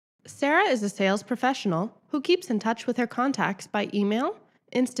Sarah is a sales professional who keeps in touch with her contacts by email,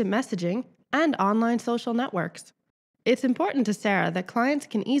 instant messaging, and online social networks. It's important to Sarah that clients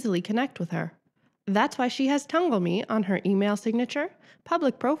can easily connect with her. That's why she has Tungle Me on her email signature,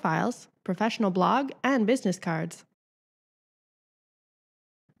 public profiles, professional blog, and business cards.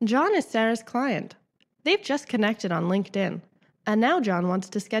 John is Sarah's client. They've just connected on LinkedIn, and now John wants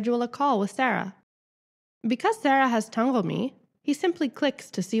to schedule a call with Sarah. Because Sarah has Tungle Me, he simply clicks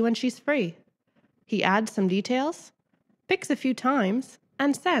to see when she's free. He adds some details, picks a few times,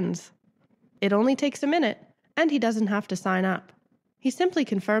 and sends. It only takes a minute, and he doesn't have to sign up. He simply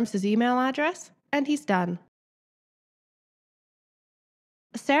confirms his email address, and he's done.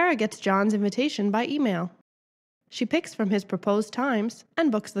 Sarah gets John's invitation by email. She picks from his proposed times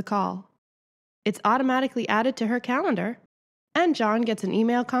and books the call. It's automatically added to her calendar, and John gets an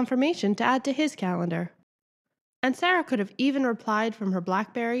email confirmation to add to his calendar. And Sarah could have even replied from her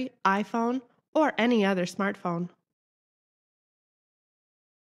BlackBerry, iPhone, or any other smartphone.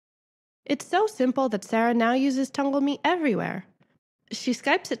 It's so simple that Sarah now uses Tungle Me everywhere. She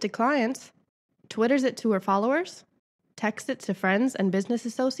Skypes it to clients, Twitters it to her followers, texts it to friends and business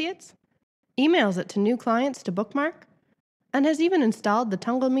associates, emails it to new clients to bookmark, and has even installed the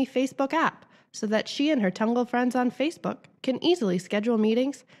Tungle Me Facebook app so that she and her Tungle friends on Facebook can easily schedule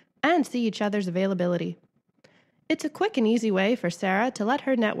meetings and see each other's availability. It's a quick and easy way for Sarah to let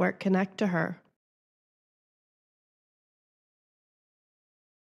her network connect to her.